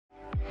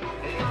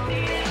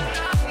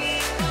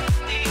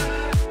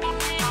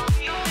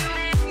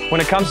When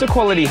it comes to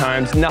quality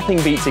homes,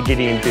 nothing beats a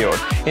Gideon build.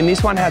 And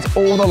this one has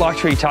all the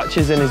luxury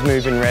touches and is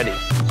move-in ready.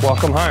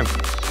 Welcome home.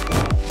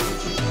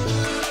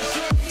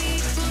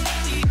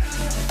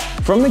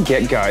 From the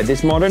get-go,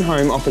 this modern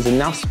home offers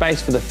enough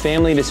space for the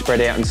family to spread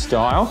out in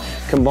style,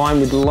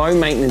 combined with low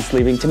maintenance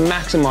living to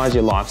maximise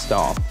your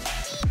lifestyle.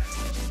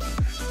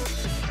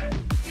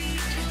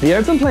 The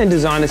open plan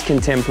design is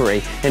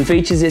contemporary and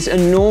features this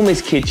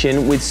enormous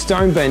kitchen with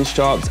stone bench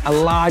tops, a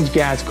large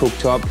gas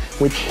cooktop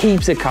with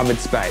heaps of cupboard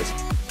space.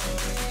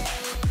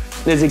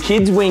 There's a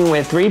kids wing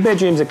where 3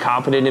 bedrooms are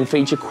carpeted and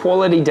feature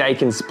quality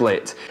Dakin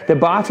splits. The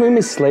bathroom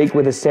is sleek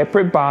with a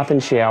separate bath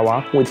and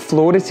shower with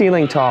floor to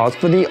ceiling tiles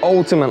for the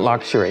ultimate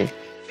luxury.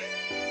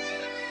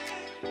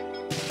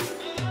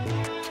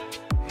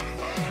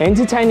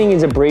 Entertaining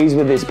is a breeze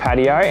with this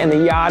patio, and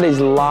the yard is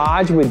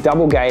large with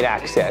double gate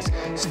access.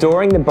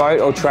 Storing the boat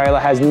or trailer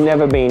has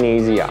never been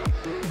easier.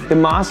 The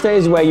master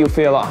is where you'll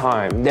feel at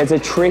home. There's a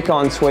trick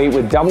ensuite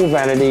with double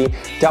vanity,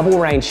 double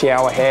range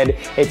shower head.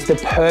 It's the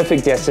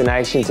perfect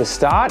destination to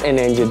start and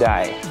end your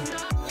day.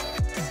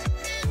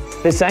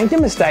 The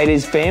Sanctum Estate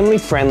is family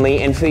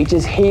friendly and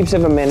features heaps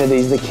of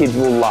amenities the kids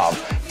will love.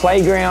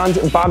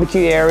 Playgrounds,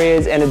 barbecue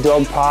areas and a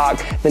dog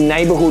park. The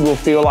neighbourhood will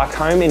feel like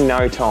home in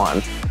no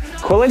time.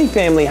 Quality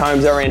family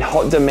homes are in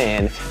hot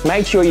demand.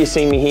 Make sure you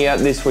see me here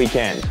this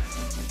weekend.